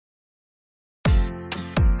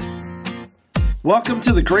Welcome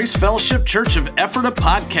to the Grace Fellowship Church of Ephrata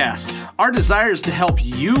podcast. Our desire is to help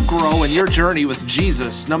you grow in your journey with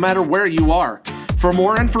Jesus, no matter where you are. For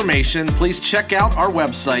more information, please check out our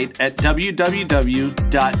website at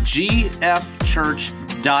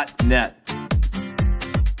www.gfchurch.net.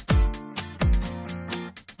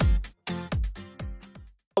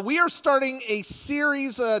 We are starting a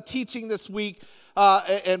series teaching this week,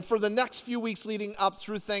 and for the next few weeks leading up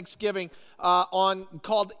through Thanksgiving,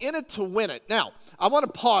 called In It to Win It. Now, I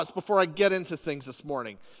want to pause before I get into things this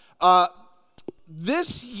morning.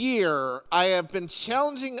 This year, I have been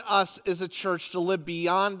challenging us as a church to live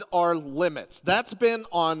beyond our limits. That's been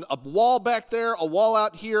on a wall back there, a wall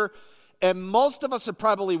out here, and most of us have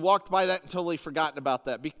probably walked by that and totally forgotten about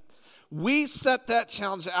that. We set that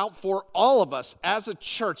challenge out for all of us as a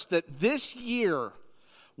church that this year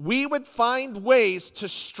we would find ways to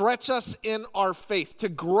stretch us in our faith, to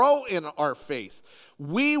grow in our faith.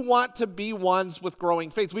 We want to be ones with growing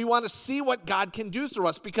faith. We want to see what God can do through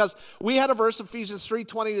us because we had a verse, Ephesians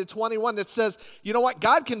 3:20-21, that says, you know what?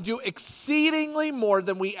 God can do exceedingly more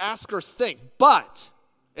than we ask or think, but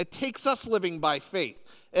it takes us living by faith,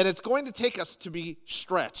 and it's going to take us to be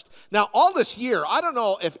stretched. Now, all this year, I don't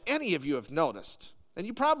know if any of you have noticed, and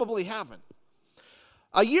you probably haven't.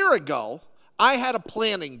 A year ago, I had a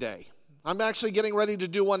planning day. I'm actually getting ready to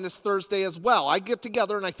do one this Thursday as well. I get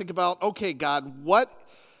together and I think about, okay, God, what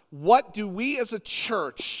do we as a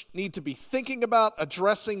church need to be thinking about,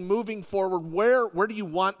 addressing, moving forward? Where do you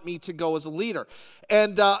want me to go as a leader?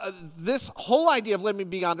 And this whole idea of living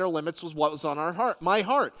beyond our limits was what was on my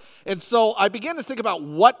heart. And so I began to think about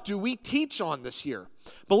what do we teach on this year?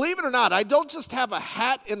 Believe it or not, I don't just have a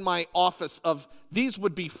hat in my office of these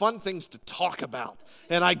would be fun things to talk about.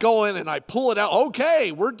 And I go in and I pull it out.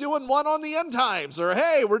 Okay, we're doing one on the end times. Or,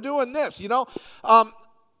 hey, we're doing this,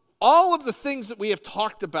 all of the things that we have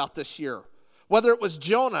talked about this year, whether it was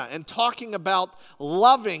Jonah and talking about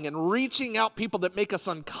loving and reaching out people that make us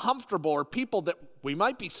uncomfortable or people that we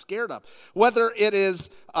might be scared of. Whether it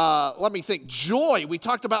is, joy. We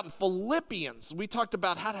talked about in Philippians. We talked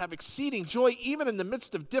about how to have exceeding joy even in the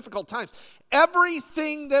midst of difficult times.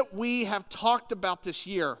 Everything that we have talked about this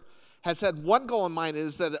year has had one goal in mind,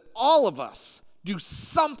 is that all of us do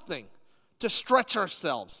something to stretch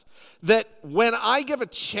ourselves. That when I give a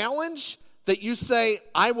challenge, that you say,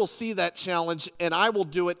 I will see that challenge and I will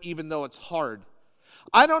do it even though it's hard.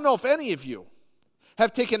 I don't know if any of you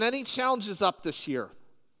have taken any challenges up this year.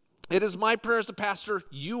 It is my prayer as a pastor,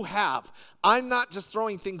 you have. I'm not just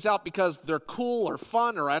throwing things out because they're cool or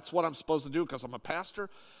fun or that's what I'm supposed to do because I'm a pastor.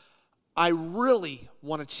 I really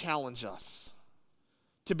want to challenge us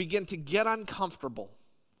to begin to get uncomfortable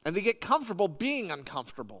and to get comfortable being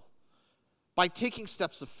uncomfortable by taking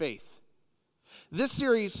steps of faith. This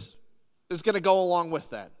series is going to go along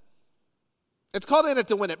with that. It's called In It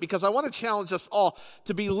to Win It because I want to challenge us all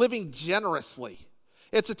to be living generously.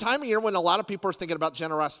 It's a time of year when a lot of people are thinking about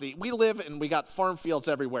generosity. We live and we got farm fields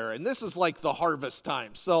everywhere, and this is like the harvest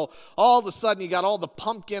time. So all of a sudden you got all the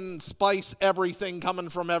pumpkin, spice, everything coming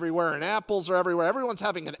from everywhere, and apples are everywhere. Everyone's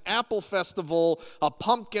having an apple festival, a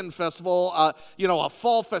pumpkin festival, a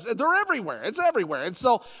fall festival. They're everywhere. It's everywhere. And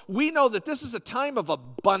so we know that this is a time of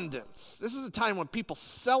abundance. This is a time when people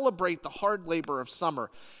celebrate the hard labor of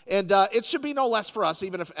summer. And it should be no less for us,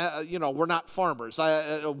 even if, we're not farmers.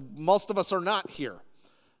 Most of us are not here.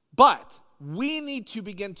 But we need to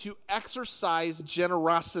begin to exercise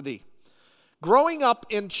generosity. Growing up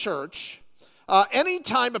in church,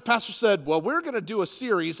 anytime a pastor said, well, we're going to do a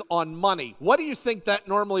series on money, what do you think that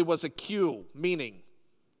normally was a cue, meaning?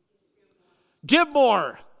 Give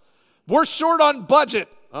more. We're short on budget.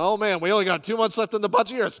 Oh, man, we only got 2 months left in the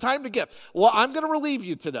budget year. It's time to give. Well, I'm going to relieve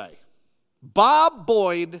you today. Bob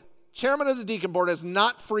Boyd, chairman of the deacon board, has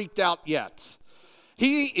not freaked out yet.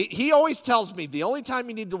 He always tells me the only time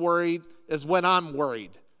you need to worry is when I'm worried,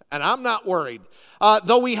 and I'm not worried.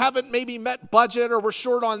 Though we haven't maybe met budget or we're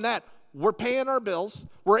short on that, we're paying our bills.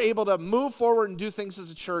 We're able to move forward and do things as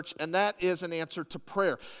a church, and that is an answer to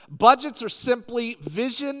prayer. Budgets are simply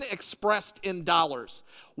vision expressed in dollars.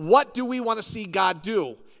 What do we want to see God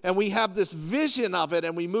do? And we have this vision of it,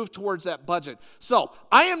 and we move towards that budget. So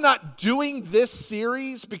I am not doing this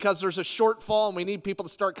series because there's a shortfall and we need people to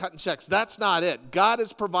start cutting checks. That's not it. God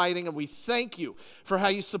is providing, and we thank you for how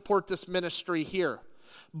you support this ministry here.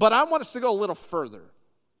 But I want us to go a little further.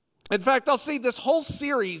 In fact, I'll say this whole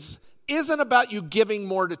series isn't about you giving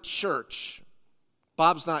more to church.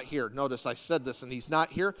 Bob's not here. Notice I said this and he's not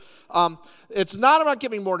here. It's not about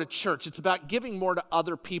giving more to church. It's about giving more to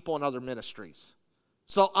other people and other ministries.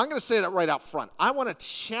 So I'm going to say that right out front. I want to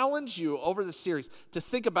challenge you over the series to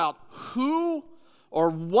think about who or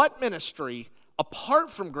what ministry apart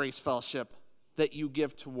from Grace Fellowship that you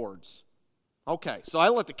give towards? Okay, so I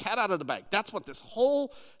let the cat out of the bag. That's what this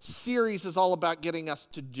whole series is all about getting us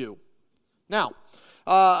to do. Now,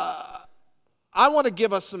 I want to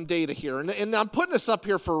give us some data here, and I'm putting this up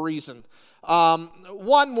here for a reason.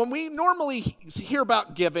 One, when we normally hear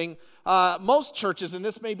about giving, most churches, and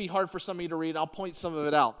this may be hard for some of you to read, I'll point some of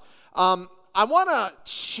it out. I want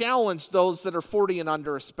to challenge those that are 40 and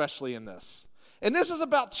under, especially in this. And this is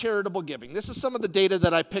about charitable giving. This is some of the data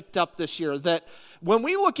that I picked up this year, that when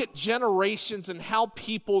we look at generations and how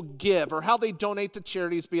people give or how they donate to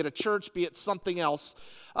charities, be it a church, be it something else,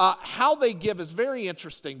 how they give is very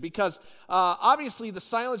interesting because obviously the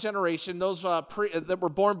silent generation, those that were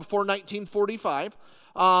born before 1945,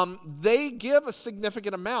 they give a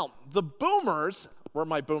significant amount. The boomers, where are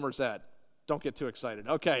my boomers at? Don't get too excited.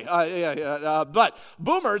 Okay, but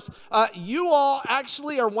boomers, you all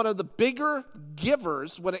actually are one of the bigger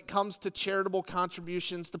givers when it comes to charitable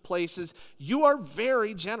contributions to places. You are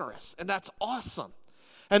very generous, and that's awesome.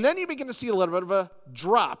 And then you begin to see a little bit of a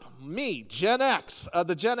drop. Me, Gen X,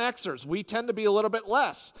 the Gen Xers, we tend to be a little bit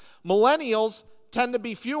less. Millennials tend to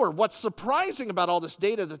be fewer. What's surprising about all this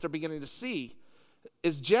data that they're beginning to see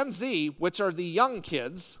is Gen Z, which are the young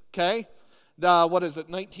kids, okay?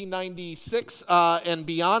 1996 and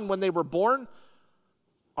beyond when they were born,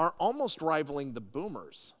 are almost rivaling the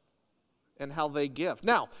boomers and how they give.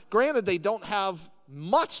 Now, granted, they don't have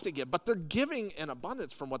much to give, but they're giving in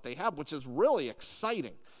abundance from what they have, which is really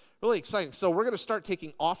exciting. Really exciting. So we're going to start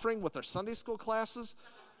taking offering with our Sunday school classes.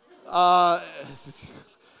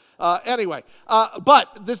 Anyway,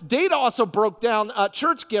 but this data also broke down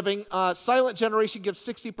church giving. Silent generation gives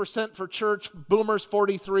 60% for church, boomers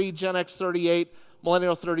 43, Gen X 38,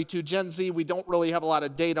 millennial 32, Gen Z, we don't really have a lot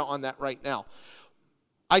of data on that right now.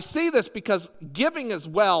 I say this because giving as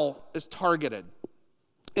well is targeted.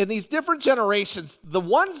 In these different generations,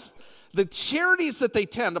 the charities that they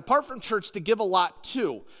tend, apart from church, to give a lot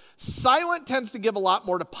to, silent tends to give a lot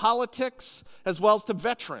more to politics as well as to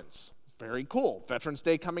veterans. Very cool. Veterans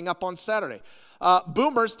Day coming up on Saturday.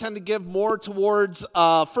 Boomers tend to give more towards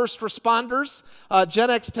first responders.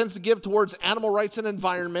 Gen X tends to give towards animal rights and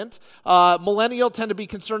environment. Millennial tend to be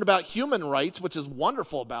concerned about human rights, which is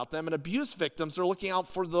wonderful about them. And abuse victims are looking out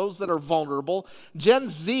for those that are vulnerable. Gen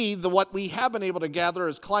Z, what we have been able to gather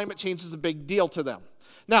is climate change is a big deal to them.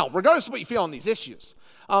 Now, regardless of what you feel on these issues,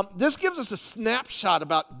 this gives us a snapshot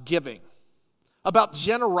about giving, about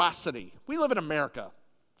generosity. We live in America.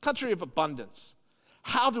 Country of abundance.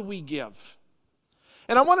 How do we give?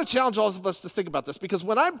 And I want to challenge all of us to think about this because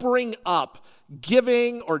when I bring up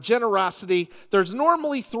giving or generosity, there's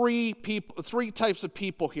normally three types of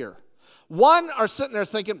people here. One are sitting there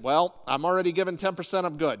thinking, well, I'm already giving 10%,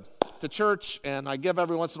 I'm good to church, and I give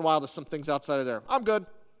every once in a while to some things outside of there. I'm good.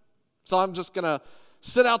 So I'm just going to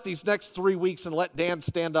sit out these next 3 weeks and let Dan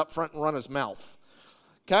stand up front and run his mouth.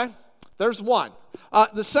 Okay? There's one.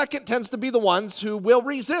 The second tends to be the ones who will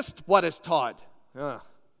resist what is taught.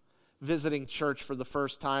 Visiting church for the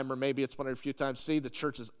first time, or maybe it's one of a few times. See, the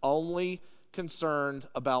church is only concerned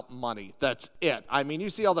about money. That's it. I mean,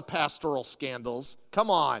 you see all the pastoral scandals.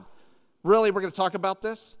 Come on. Really, we're going to talk about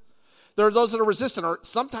this? There are those that are resistant, or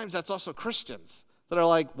sometimes that's also Christians that are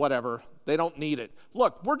like, whatever, they don't need it.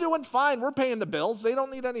 Look, we're doing fine. We're paying the bills. They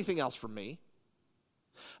don't need anything else from me.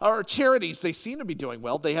 Our charities, they seem to be doing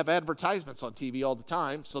well. They have advertisements on TV all the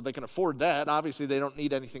time, so they can afford that. Obviously, they don't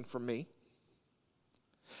need anything from me.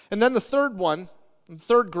 And then the third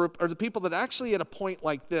group, are the people that actually at a point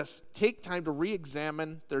like this take time to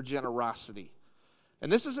re-examine their generosity.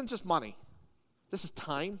 And this isn't just money. This is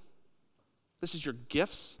time. This is your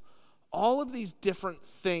gifts. All of these different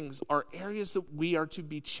things are areas that we are to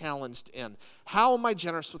be challenged in. How am I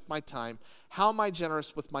generous with my time? How am I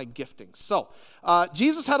generous with my giftings? So,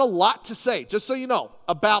 Jesus had a lot to say, just so you know,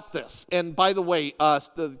 about this. And by the way,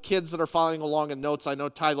 the kids that are following along in notes, I know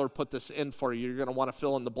Tyler put this in for you. You're going to want to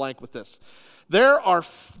fill in the blank with this. There are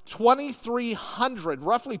roughly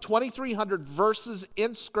 2,300 verses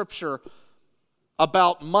in Scripture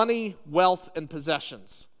about money, wealth, and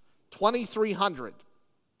possessions. 2,300.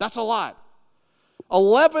 That's a lot.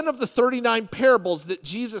 11 of the 39 parables that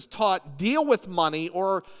Jesus taught deal with money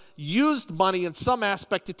or used money in some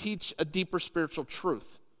aspect to teach a deeper spiritual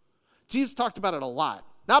truth. Jesus talked about it a lot.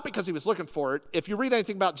 Not because he was looking for it. If you read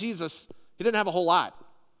anything about Jesus, he didn't have a whole lot.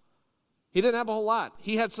 He didn't have a whole lot.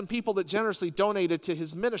 He had some people that generously donated to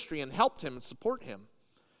his ministry and helped him and support him.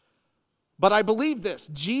 But I believe this.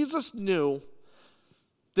 Jesus knew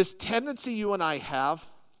this tendency you and I have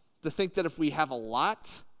to think that if we have a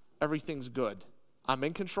lot, everything's good. I'm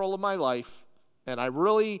in control of my life.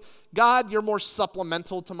 And God, you're more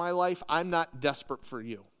supplemental to my life. I'm not desperate for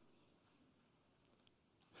you.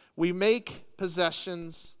 We make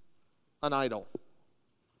possessions an idol.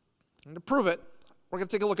 And to prove it, we're going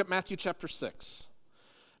to take a look at Matthew chapter 6.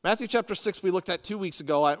 Matthew chapter 6 we looked at 2 weeks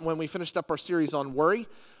ago when we finished up our series on worry.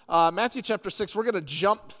 Matthew chapter 6, we're going to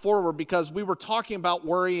jump forward because we were talking about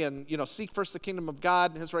worry and, seek first the kingdom of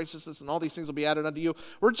God and his righteousness and all these things will be added unto you.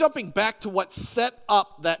 We're jumping back to what set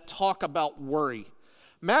up that talk about worry.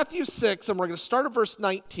 Matthew 6, and we're going to start at verse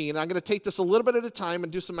 19. I'm going to take this a little bit at a time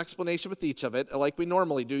and do some explanation with each of it, like we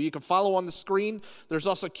normally do. You can follow on the screen. There's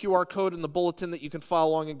also a QR code in the bulletin that you can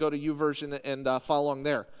follow along and go to YouVersion and follow along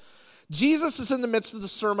there. Jesus is in the midst of the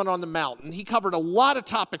Sermon on the Mount, and he covered a lot of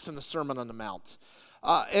topics in the Sermon on the Mount.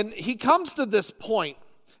 And he comes to this point,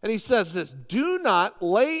 and he says this, "Do not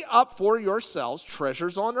lay up for yourselves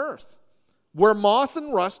treasures on earth, where moth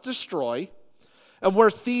and rust destroy, and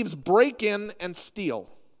where thieves break in and steal.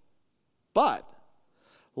 But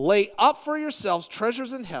lay up for yourselves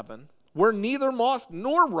treasures in heaven, where neither moth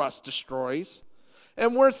nor rust destroys,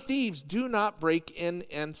 and where thieves do not break in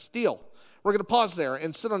and steal." We're going to pause there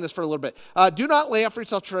and sit on this for a little bit. Do not lay up for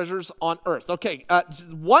yourself treasures on earth. Okay,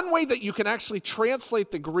 one way that you can actually translate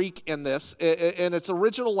the Greek in this, in its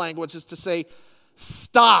original language, is to say,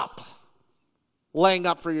 stop laying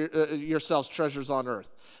up for yourselves treasures on earth.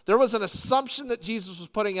 There was an assumption that Jesus was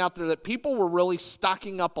putting out there that people were really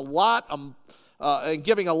stocking up a lot and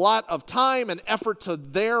giving a lot of time and effort to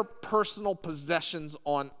their personal possessions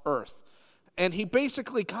on earth. And he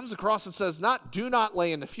basically comes across and says, do not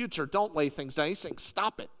lay in the future, don't lay things down. He's saying,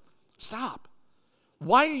 stop it. Stop.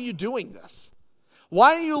 Why are you doing this?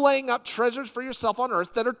 Why are you laying up treasures for yourself on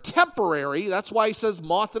earth that are temporary? That's why he says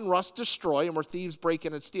moth and rust destroy and where thieves break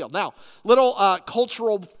in and steal. Now, little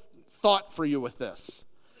cultural thought for you with this.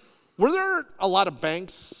 Were there a lot of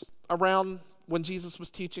banks around when Jesus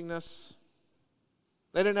was teaching this?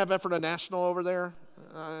 They didn't have Effort National over there?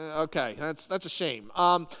 Okay, that's a shame.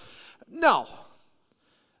 No.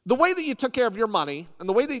 The way that you took care of your money and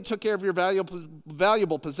the way that you took care of your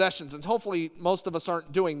valuable possessions, and hopefully most of us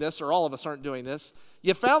aren't doing this or all of us aren't doing this,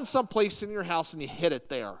 you found some place in your house and you hid it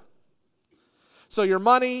there. So your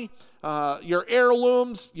money, your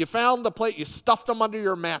heirlooms, you found the plate, you stuffed them under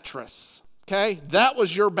your mattress. Okay? That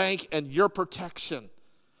was your bank and your protection.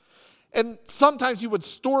 And sometimes you would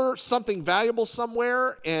store something valuable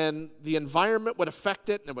somewhere and the environment would affect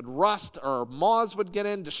it and it would rust or moths would get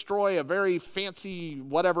in, destroy a very fancy,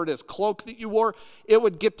 whatever it is, cloak that you wore. It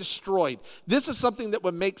would get destroyed. This is something that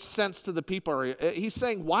would make sense to the people. He's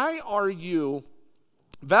saying, why are you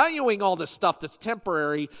valuing all this stuff that's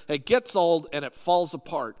temporary, it gets old, and it falls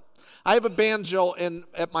apart? I have a banjo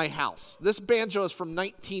at my house. This banjo is from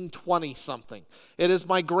 1920 something. It is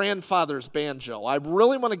my grandfather's banjo. I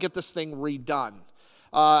really want to get this thing redone.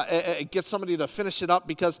 Get somebody to finish it up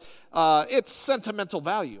because it's sentimental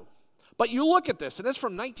value. But you look at this, and it's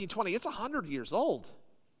from 1920. It's 100 years old.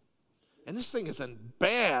 And this thing is in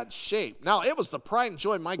bad shape. Now, it was the pride and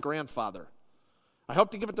joy of my grandfather. I hope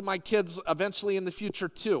to give it to my kids eventually in the future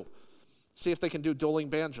too. See if they can do dueling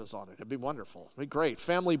banjos on it. It'd be wonderful. It'd be great.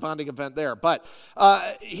 Family bonding event there. But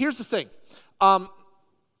here's the thing.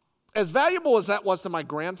 As valuable as that was to my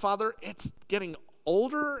grandfather, it's getting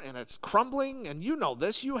older and it's crumbling. And you know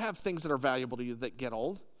this. You have things that are valuable to you that get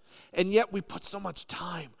old. And yet we put so much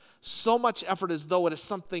time, so much effort as though it is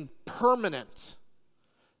something permanent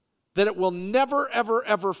that it will never, ever,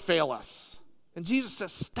 ever fail us. And Jesus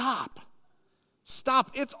says, stop.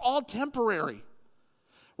 Stop. It's all temporary.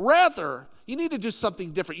 Rather, you need to do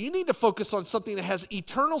something different. You need to focus on something that has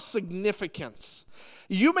eternal significance.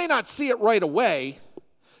 You may not see it right away.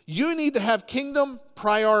 You need to have kingdom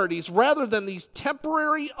priorities rather than these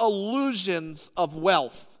temporary illusions of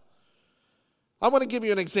wealth. I want to give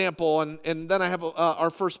you an example, and then I have our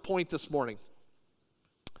first point this morning.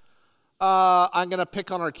 I'm going to pick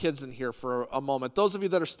on our kids in here for a moment. Those of you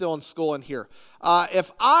that are still in school in here.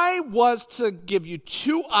 If I was to give you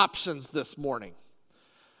two options this morning,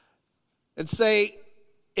 and say,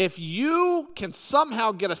 if you can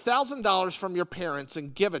somehow get $1,000 from your parents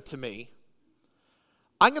and give it to me,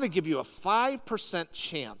 I'm going to give you a 5%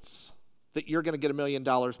 chance that you're going to get $1 million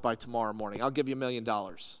by tomorrow morning. I'll give you $1 million.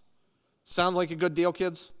 Sound like a good deal,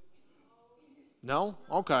 kids? No?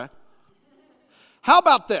 Okay. How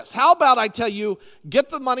about this? How about I tell you, get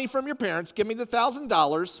the money from your parents, give me the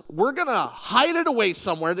 $1,000. We're going to hide it away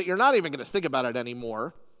somewhere that you're not even going to think about it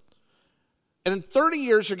anymore. And in 30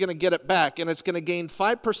 years, you're going to get it back, and it's going to gain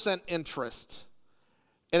 5% interest.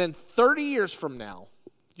 And in 30 years from now,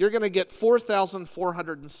 you're going to get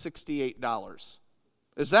 $4,468.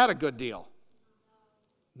 Is that a good deal?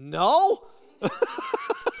 No?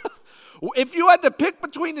 If you had to pick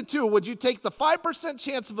between the two, would you take the 5%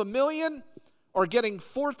 chance of $1 million or getting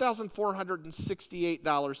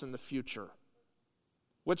 $4,468 in the future?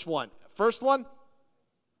 Which one? First one?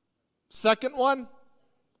 Second one?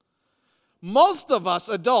 Most of us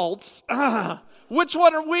adults, which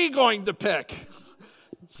one are we going to pick?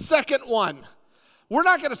 Second one. We're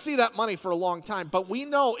not going to see that money for a long time, but we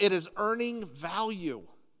know it is earning value.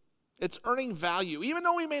 It's earning value, even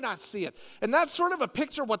though we may not see it. And that's sort of a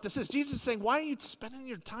picture of what this is. Jesus is saying, why are you spending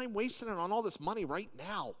your time wasting it on all this money right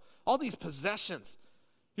now? All these possessions.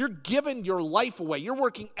 You're giving your life away. You're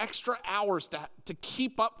working extra hours to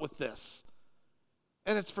keep up with this.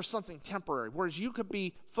 And it's for something temporary. Whereas you could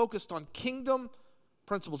be focused on kingdom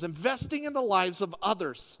principles, investing in the lives of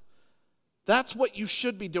others. That's what you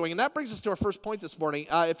should be doing. And that brings us to our first point this morning,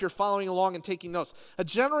 if you're following along and taking notes. A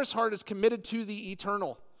generous heart is committed to the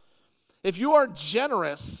eternal. If you are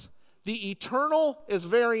generous, the eternal is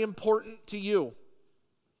very important to you.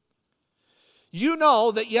 You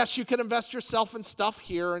know that, yes, you can invest yourself in stuff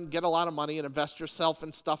here and get a lot of money and invest yourself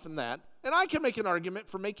in stuff in that. And I can make an argument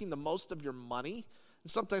for making the most of your money.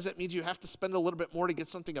 And sometimes that means you have to spend a little bit more to get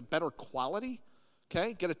something of better quality.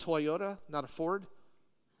 Okay, get a Toyota, not a Ford.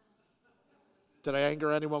 Did I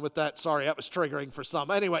anger anyone with that? Sorry, that was triggering for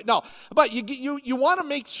some. Anyway, no, but you want to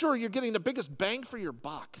make sure you're getting the biggest bang for your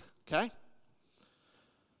buck. Okay?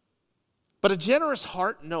 But a generous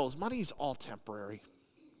heart knows money's all temporary.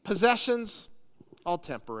 Possessions, all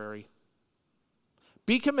temporary.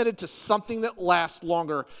 Be committed to something that lasts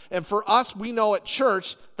longer. And for us, we know at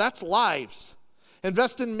church, that's lives.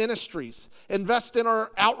 Invest in ministries. Invest in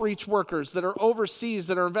our outreach workers that are overseas,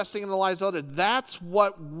 that are investing in the lives of others. That's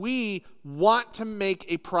what we want to make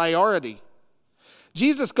a priority.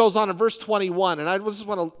 Jesus goes on in verse 21, and I just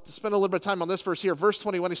want to spend a little bit of time on this verse here. Verse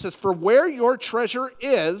 21, he says, "For where your treasure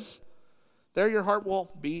is, there your heart will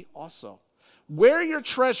be also." Where your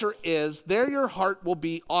treasure is, there your heart will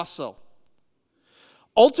be also.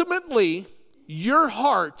 Ultimately, your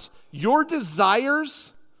heart, your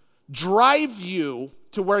desires drive you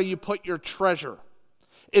to where you put your treasure.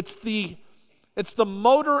 It's the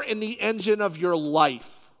motor and the engine of your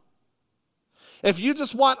life. If you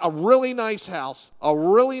just want a really nice house, a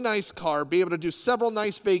really nice car, be able to do several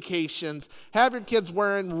nice vacations, have your kids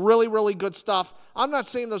wearing really, really good stuff, I'm not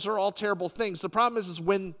saying those are all terrible things. The problem is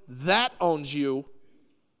when that owns you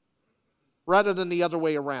rather than the other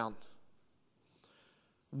way around.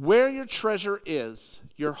 Where your treasure is,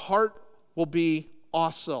 your heart will be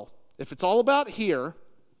also. If it's all about here,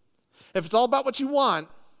 if it's all about what you want,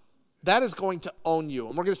 that is going to own you.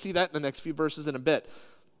 And we're going to see that in the next few verses in a bit.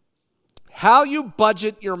 How you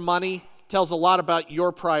budget your money tells a lot about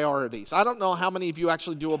your priorities. I don't know how many of you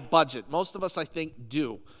actually do a budget. Most of us, I think,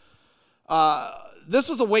 do. This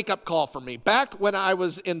was a wake-up call for me. Back when I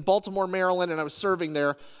was in Baltimore, Maryland, and I was serving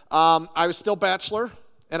there, I was still bachelor,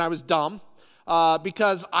 and I was dumb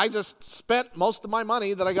because I just spent most of my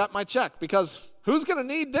money that I got in my check because who's going to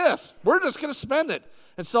need this? We're just going to spend it.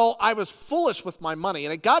 And so I was foolish with my money,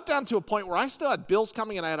 and it got down to a point where I still had bills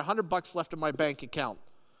coming, and I had $100 left in my bank account.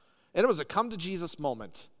 And it was a come-to-Jesus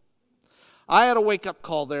moment. I had a wake-up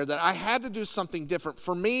call there that I had to do something different.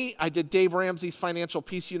 For me, I did Dave Ramsey's Financial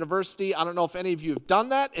Peace University. I don't know if any of you have done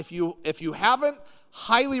that. If you haven't,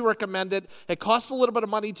 highly recommend it. It costs a little bit of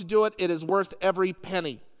money to do it. It is worth every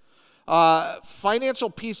penny. Financial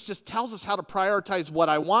Peace just tells us how to prioritize what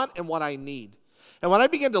I want and what I need. And when I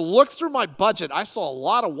began to look through my budget, I saw a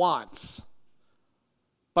lot of wants,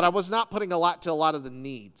 but I was not putting a lot to a lot of the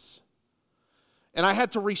needs. And I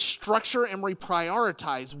had to restructure and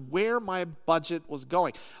reprioritize where my budget was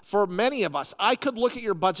going. For many of us, I could look at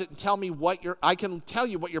your budget and tell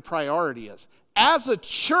you what your priority is. As a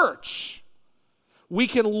church, we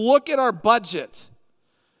can look at our budget,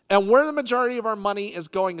 and where the majority of our money is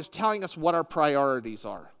going is telling us what our priorities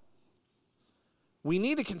are. We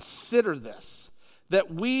need to consider this,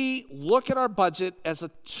 that we look at our budget as a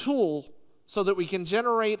tool so that we can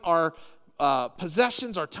generate our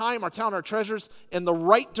possessions, our time, our talent, our treasures in the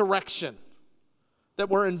right direction, that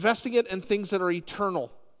we're investing it in things that are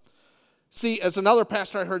eternal. See, as another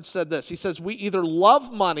pastor I heard said this, he says, we either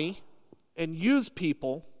love money and use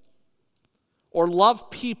people or love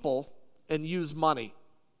people and use money.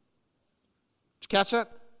 Did you catch that?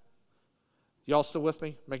 Y'all still with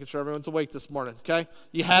me? Making sure everyone's awake this morning, okay?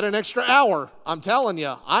 You had an extra hour. I'm telling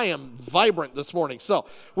you, I am vibrant this morning. So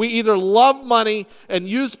we either love money and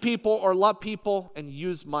use people or love people and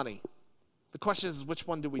use money. The question is, which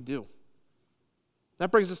one do we do?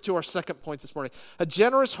 That brings us to our second point this morning. A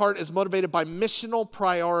generous heart is motivated by missional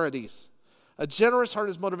priorities. A generous heart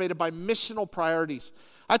is motivated by missional priorities.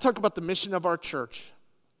 I talk about the mission of our church.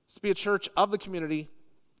 It's to be a church of the community,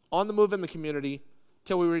 on the move in the community,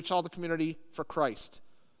 till we reach all the community for Christ.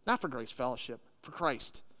 Not for Grace Fellowship, for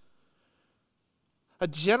Christ. A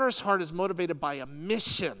generous heart is motivated by a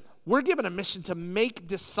mission. We're given a mission to make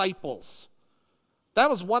disciples. That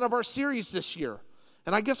was one of our series this year.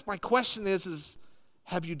 And I guess my question is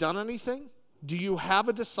have you done anything? Do you have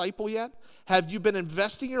a disciple yet? Have you been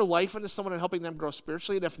investing your life into someone and helping them grow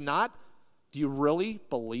spiritually? And if not, do you really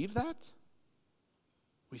believe that?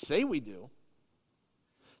 We say we do.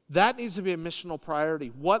 That needs to be a missional priority.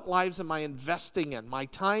 What lives am I investing in? My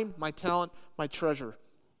time, my talent, my treasure.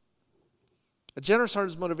 A generous heart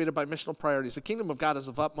is motivated by missional priorities. The kingdom of God is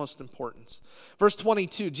of utmost importance. Verse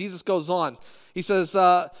 22, Jesus goes on. He says,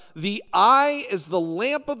 the eye is the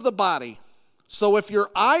lamp of the body. So if your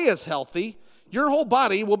eye is healthy, your whole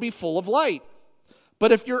body will be full of light.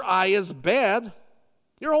 But if your eye is bad,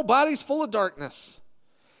 your whole body's full of darkness.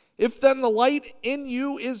 If then the light in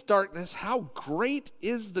you is darkness, how great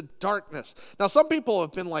is the darkness? Now, some people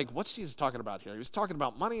have been like, what's Jesus talking about here? He was talking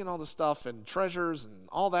about money and all this stuff and treasures and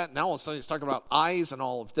all that. Now all of a sudden he's talking about eyes and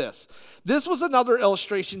all of this. This was another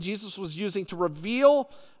illustration Jesus was using to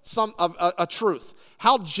reveal a truth.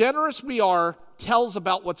 How generous we are tells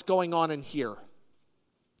about what's going on in here.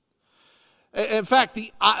 In fact,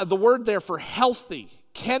 the word there for healthy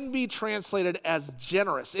can be translated as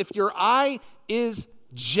generous. If your eye is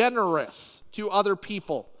generous to other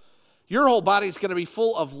people, your whole body is going to be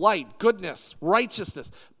full of light, goodness,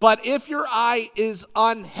 righteousness. But if your eye is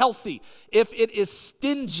unhealthy, if it is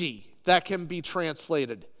stingy, that can be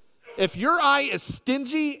translated. If your eye is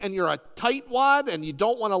stingy and you're a tightwad and you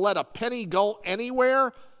don't want to let a penny go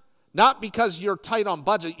anywhere, not because you're tight on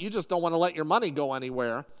budget, you just don't want to let your money go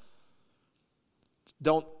anywhere.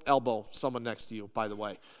 Don't elbow someone next to you, by the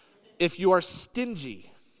way. If you are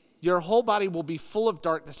stingy, your whole body will be full of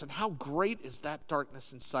darkness. And how great is that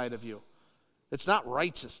darkness inside of you? It's not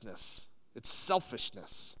righteousness. It's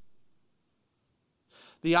selfishness.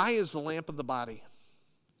 The eye is the lamp of the body.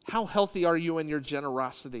 How healthy are you in your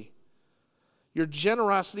generosity? Your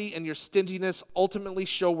generosity and your stinginess ultimately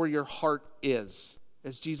show where your heart is,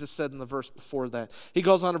 as Jesus said in the verse before that. He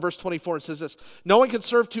goes on to verse 24 and says this, no one can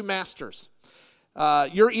serve two masters.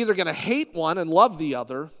 You're either going to hate one and love the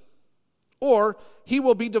other, or he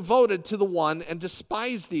will be devoted to the one and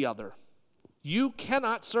despise the other. You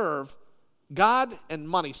cannot serve God and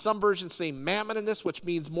money. Some versions say mammon in this, which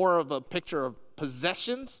means more of a picture of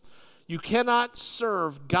possessions. You cannot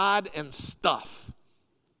serve God and stuff.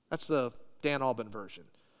 That's the Dan Albin version.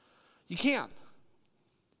 You can.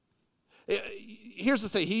 Here's the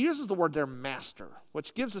thing. He uses the word there, master,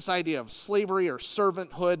 which gives this idea of slavery or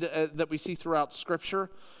servanthood that we see throughout Scripture.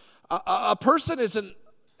 A person isn't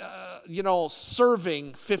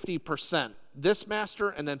serving 50% this master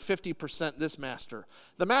and then 50% this master.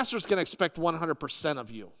 The master's going to expect 100% of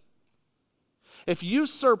you. If you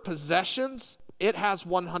serve possessions, it has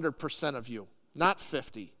 100% of you, not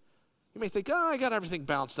 50. You may think, I got everything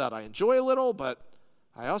balanced out. I enjoy a little, but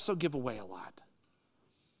I also give away a lot.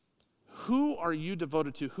 Who are you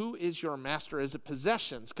devoted to? Who is your master? Is it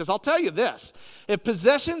possessions? Because I'll tell you this. If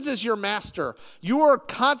possessions is your master, you are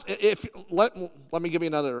let me give you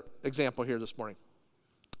another example here this morning.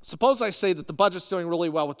 Suppose I say that the budget's doing really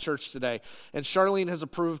well with church today, and Charlene has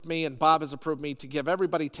approved me and Bob has approved me to give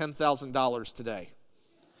everybody $10,000 today.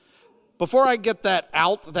 Before I get that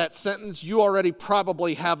out, that sentence, you already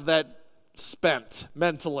probably have that spent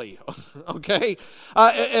mentally, okay?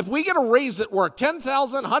 If we get a raise at work, $10,000,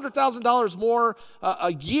 $100,000 more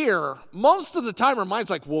a year, most of the time our mind's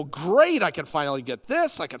like, well, great, I can finally get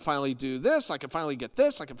this, I can finally do this, I can finally get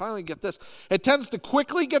this, I can finally get this. It tends to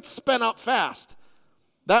quickly get spent up fast.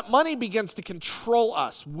 That money begins to control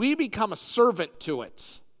us. We become a servant to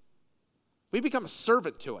it. We become a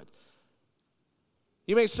servant to it.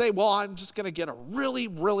 You may say, well, I'm just going to get a really,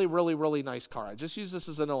 really, really, really nice car. I just use this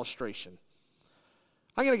as an illustration.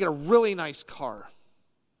 I'm going to get a really nice car.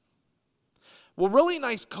 Well, really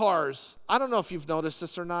nice cars, I don't know if you've noticed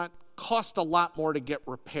this or not, cost a lot more to get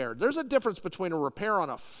repaired. There's a difference between a repair on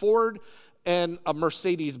a Ford and a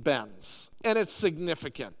Mercedes-Benz, and it's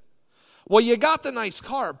significant. Well, you got the nice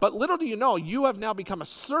car, but little do you know, you have now become a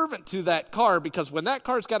servant to that car because when that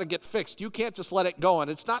car's got to get fixed, you can't just let it go,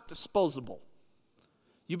 and it's not disposable.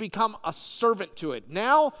 You become a servant to it.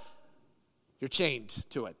 Now, you're chained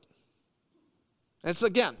to it. And it's,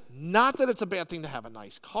 again, not that it's a bad thing to have a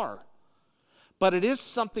nice car, but it is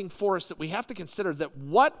something for us that we have to consider that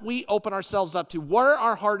what we open ourselves up to, where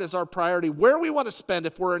our heart is our priority, where we want to spend,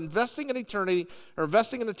 if we're investing in eternity or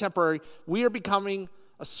investing in the temporary, we are becoming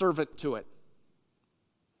a servant to it.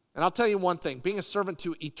 And I'll tell you one thing, being a servant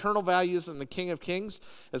to eternal values and the King of Kings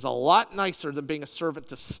is a lot nicer than being a servant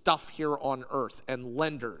to stuff here on earth and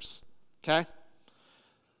lenders, okay?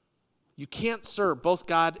 You can't serve both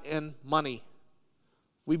God and money.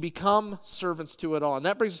 We become servants to it all. And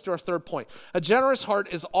that brings us to our third point. A generous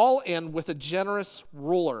heart is all in with a generous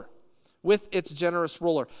ruler, with its generous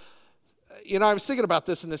ruler. You know, I was thinking about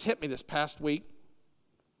this, and this hit me this past week.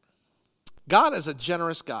 God is a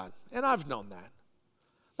generous God, and I've known that.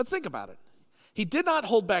 But think about it. He did not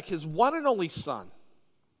hold back his one and only Son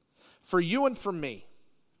for you and for me.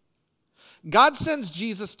 God sends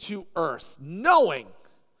Jesus to earth knowing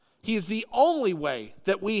he is the only way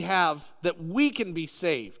that we have that we can be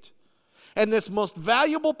saved. And this most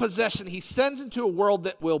valuable possession he sends into a world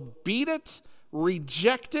that will beat it,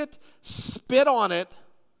 reject it, spit on it,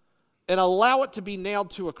 and allow it to be nailed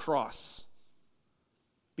to a cross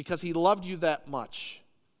because he loved you that much.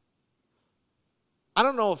 I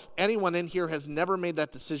don't know if anyone in here has never made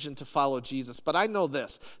that decision to follow Jesus, but I know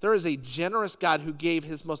this. There is a generous God who gave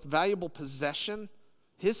his most valuable possession,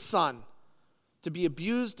 his Son, to be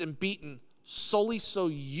abused and beaten solely so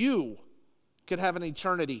you could have an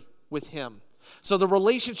eternity with him, so the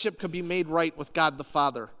relationship could be made right with God the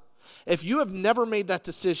Father. If you have never made that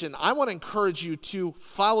decision, I want to encourage you to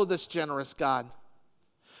follow this generous God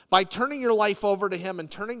by turning your life over to him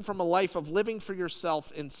and turning from a life of living for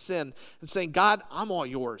yourself in sin and saying, God, I'm all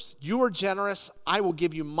yours. You are generous. I will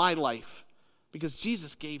give you my life because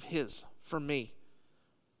Jesus gave his for me.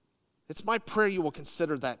 It's my prayer you will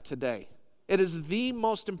consider that today. It is the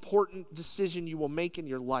most important decision you will make in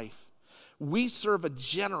your life. We serve a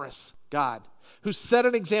generous God who set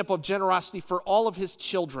an example of generosity for all of his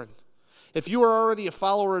children. If you are already a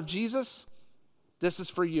follower of Jesus, this is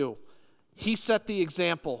for you. He set the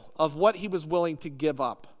example of what he was willing to give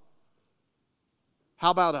up.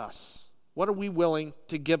 How about us? What are we willing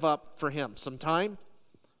to give up for him? Some time?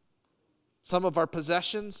 Some of our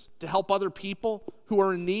possessions to help other people who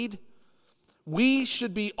are in need? We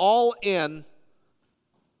should be all in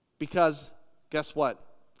because, guess what?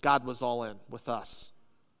 God was all in with us.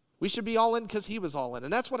 We should be all in because he was all in.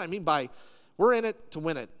 And that's what I mean by we're in it to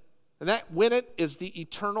win it. And that win it is the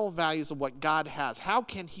eternal values of what God has. How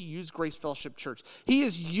can he use Grace Fellowship Church? He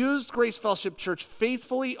has used Grace Fellowship Church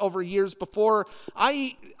faithfully over years before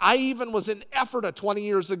I even was in Ephrata 20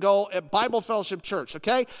 years ago at Bible Fellowship Church,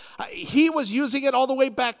 okay? He was using it all the way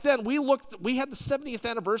back then. We had the 70th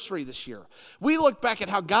anniversary this year. We look back at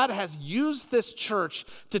how God has used this church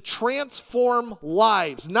to transform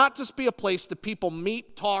lives, not just be a place that people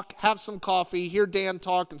meet, talk, have some coffee, hear Dan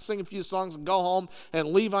talk, and sing a few songs and go home and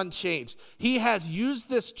leave unchanged. He has used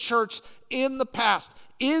this church in the past.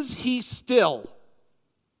 Is he still?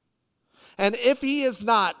 And if he is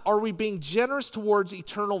not, are we being generous towards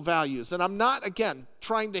eternal values? And I'm not, again,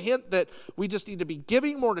 trying to hint that we just need to be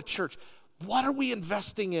giving more to church. What are we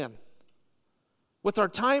investing in? With our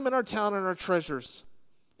time and our talent and our treasures.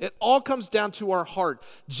 It all comes down to our heart.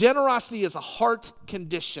 Generosity is a heart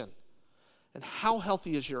condition. And how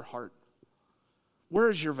healthy is your heart? Where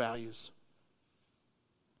is your values?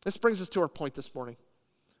 This brings us to our point this morning.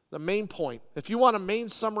 The main point. If you want a main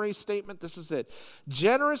summary statement, this is it.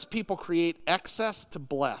 Generous people create excess to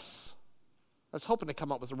bless. I was hoping to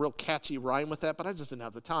come up with a real catchy rhyme with that, but I just didn't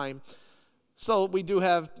have the time. So we do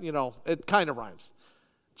have, it kind of rhymes.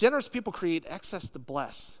 Generous people create excess to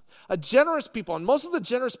bless. A generous people, and most of the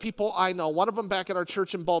generous people I know, one of them back at our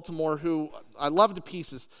church in Baltimore who I love to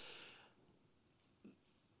pieces,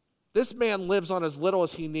 this man lives on as little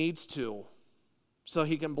as he needs to so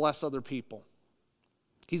he can bless other people.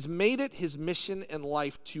 He's made it his mission in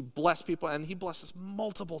life to bless people, and he blesses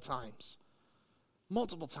multiple times.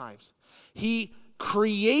 Multiple times. He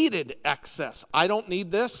created excess. I don't need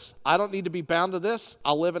this. I don't need to be bound to this.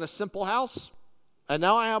 I'll live in a simple house, and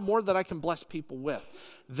now I have more that I can bless people with.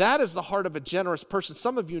 That is the heart of a generous person.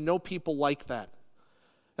 Some of you know people like that.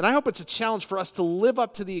 And I hope it's a challenge for us to live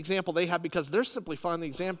up to the example they have, because they're simply following the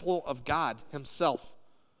example of God himself,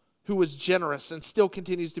 who was generous and still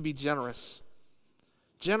continues to be generous.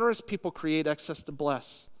 Generous people create excess to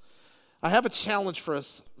bless. I have a challenge for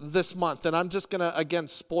us this month, and I'm just going to, again,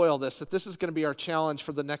 spoil this, that this is going to be our challenge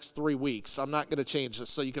for the next 3 weeks. I'm not going to change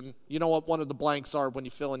this, so you know what one of the blanks are when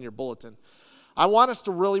you fill in your bulletin. I want us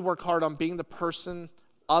to really work hard on being the person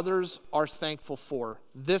others are thankful for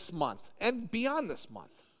this month and beyond this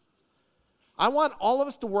month. I want all of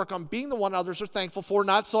us to work on being the one others are thankful for,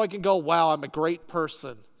 not so I can go, wow, I'm a great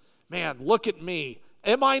person. Man, look at me.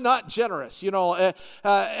 Am I not generous?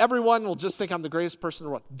 Everyone will just think I'm the greatest person in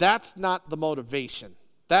the world. That's not the motivation.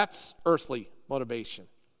 That's earthly motivation,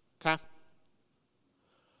 okay?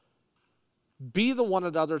 Be the one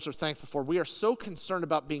that others are thankful for. We are so concerned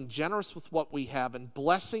about being generous with what we have and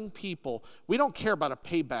blessing people. We don't care about a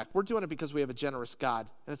payback. We're doing it because we have a generous God,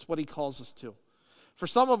 and it's what he calls us to. For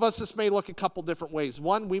some of us, this may look a couple different ways.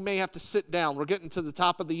 One, we may have to sit down. We're getting to the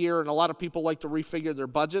top of the year, and a lot of people like to refigure their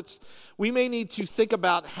budgets. We may need to think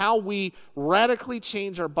about how we radically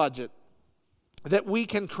change our budget, that we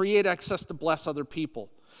can create access to bless other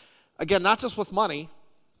people. Again, not just with money.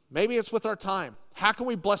 Maybe it's with our time. How can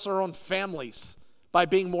we bless our own families by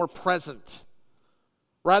being more present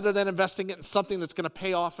rather than investing it in something that's going to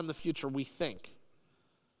pay off in the future, we think?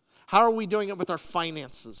 How are we doing it with our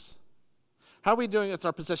finances? How are we doing it with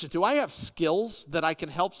our possessions? Do I have skills that I can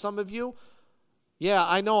help some of you? Yeah,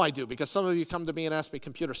 I know I do, because some of you come to me and ask me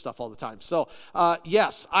computer stuff all the time. So,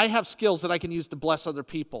 yes, I have skills that I can use to bless other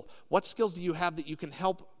people. What skills do you have that you can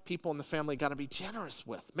help people in the family got to be generous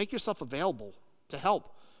with? Make yourself available to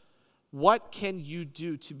help. What can you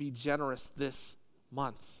do to be generous this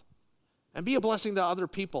month? And be a blessing to other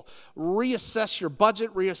people. Reassess your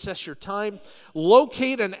budget, reassess your time.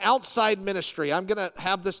 Locate an outside ministry. I'm going to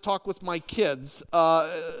have this talk with my kids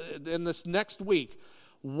in this next week.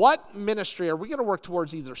 What ministry are we going to work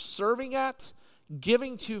towards either serving at,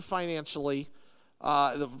 giving to financially,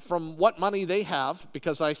 from what money they have,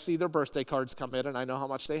 because I see their birthday cards come in and I know how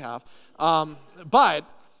much they have. But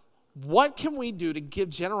what can we do to give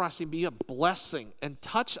generosity and be a blessing and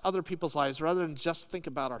touch other people's lives rather than just think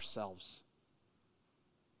about ourselves?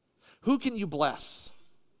 Who can you bless?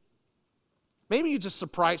 Maybe you just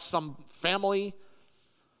surprise some family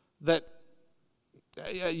that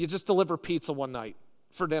you just deliver pizza one night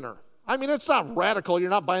for dinner. I mean, it's not radical. You're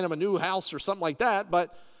not buying them a new house or something like that,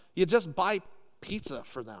 but you just buy pizza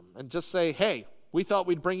for them and just say, hey, we thought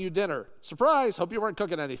we'd bring you dinner. Surprise, hope you weren't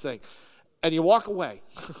cooking anything. And you walk away.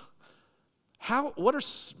 What are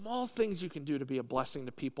small things you can do to be a blessing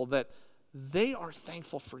to people that they are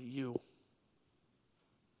thankful for you?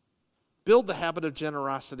 Build the habit of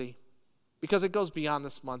generosity, because it goes beyond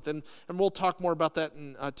this month. And we'll talk more about that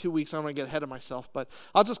in 2 weeks. I don't want to get ahead of myself, but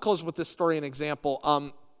I'll just close with this story and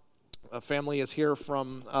example. A family is here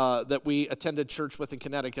from that we attended church with in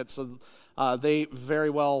Connecticut, so they very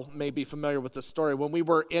well may be familiar with this story. When we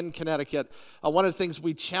were in Connecticut, one of the things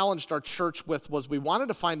we challenged our church with was we wanted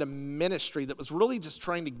to find a ministry that was really just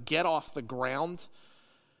trying to get off the ground,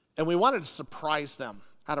 and we wanted to surprise them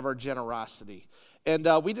out of our generosity. And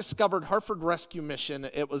we discovered Hartford Rescue Mission.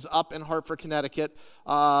 It was up in Hartford, Connecticut.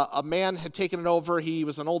 A man had taken it over. He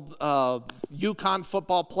was an old UConn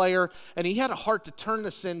football player, and he had a heart to turn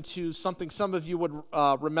this into something some of you would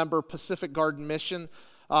remember, Pacific Garden Mission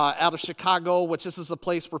out of Chicago, which this is a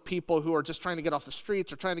place where people who are just trying to get off the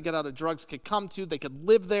streets or trying to get out of drugs could come to. They could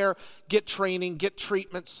live there, get training, get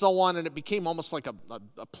treatment, so on, and it became almost like a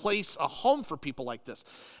place, a home for people like this.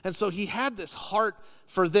 And so he had this heart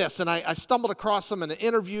for this, and I stumbled across him and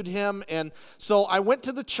interviewed him, and so I went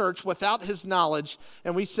to the church without his knowledge,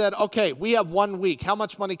 and we said, okay, we have 1 week. How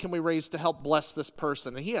much money can we raise to help bless this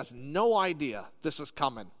person? And he has no idea this is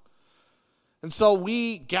coming. And so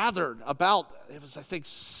we gathered about, it was I think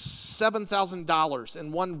 $7,000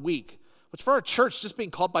 in 1 week, which for our church, just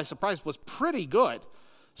being caught by surprise, was pretty good.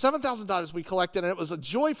 $7,000 we collected, and it was a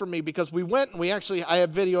joy for me because we went and I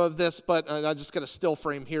have video of this, but I just got a still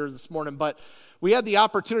frame here this morning, but we had the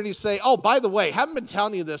opportunity to say, oh, by the way, haven't been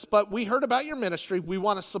telling you this, but we heard about your ministry. We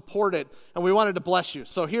want to support it, and we wanted to bless you.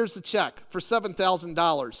 So here's the check for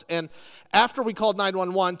 $7,000. And after we called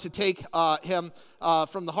 911 to take him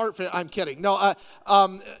from the heart, I'm kidding. No,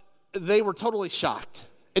 they were totally shocked.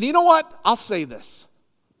 And you know what? I'll say this.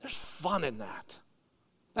 There's fun in that.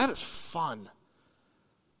 That is fun.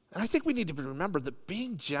 And I think we need to remember that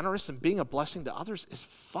being generous and being a blessing to others is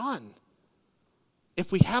fun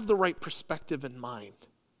if we have the right perspective in mind.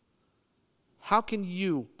 How can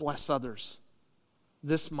you bless others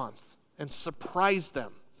this month and surprise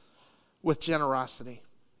them with generosity?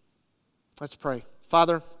 Let's pray.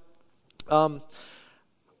 Father, I'm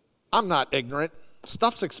not ignorant.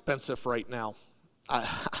 Stuff's expensive right now.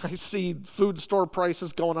 I see food store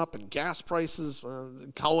prices going up and gas prices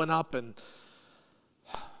going up, and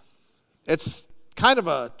it's kind of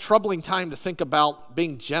a troubling time to think about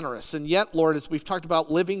being generous. And yet, Lord, as we've talked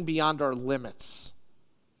about living beyond our limits,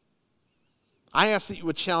 I ask that you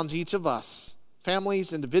would challenge each of us,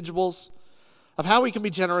 families, individuals, of how we can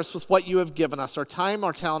be generous with what you have given us, our time,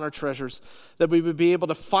 our talent, our treasures, that we would be able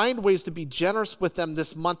to find ways to be generous with them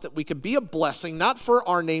this month, that we could be a blessing, not for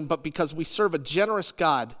our name, but because we serve a generous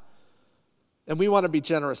God, and we want to be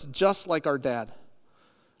generous just like our dad.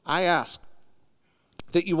 I ask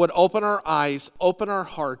that you would open our eyes, open our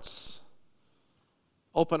hearts,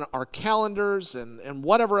 open our calendars and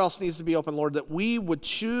whatever else needs to be open, Lord, that we would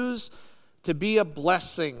choose to be a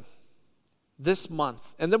blessing this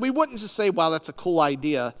month. And that we wouldn't just say, wow, that's a cool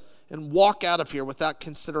idea, and walk out of here without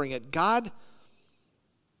considering it. God,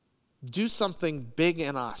 do something big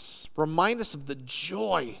in us. Remind us of the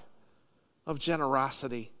joy of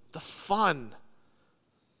generosity, the fun.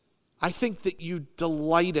 I think that you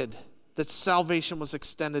delighted that salvation was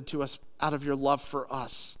extended to us out of your love for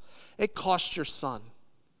us. It cost your son.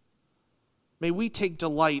 May we take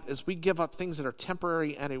delight as we give up things that are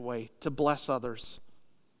temporary anyway to bless others.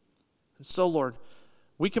 And so, Lord,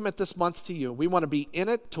 we commit this month to you. We want to be in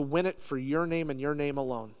it to win it for your name and your name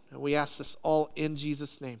alone. And we ask this all in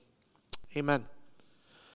Jesus' name. Amen.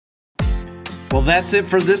 Well, that's it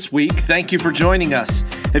for this week. Thank you for joining us.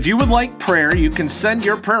 If you would like prayer, you can send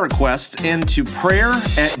your prayer requests into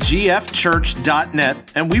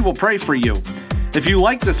prayer@gfchurch.net, and we will pray for you. If you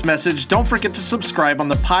like this message, don't forget to subscribe on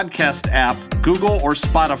the podcast app, Google or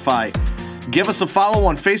Spotify. Give us a follow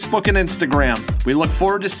on Facebook and Instagram. We look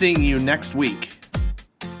forward to seeing you next week.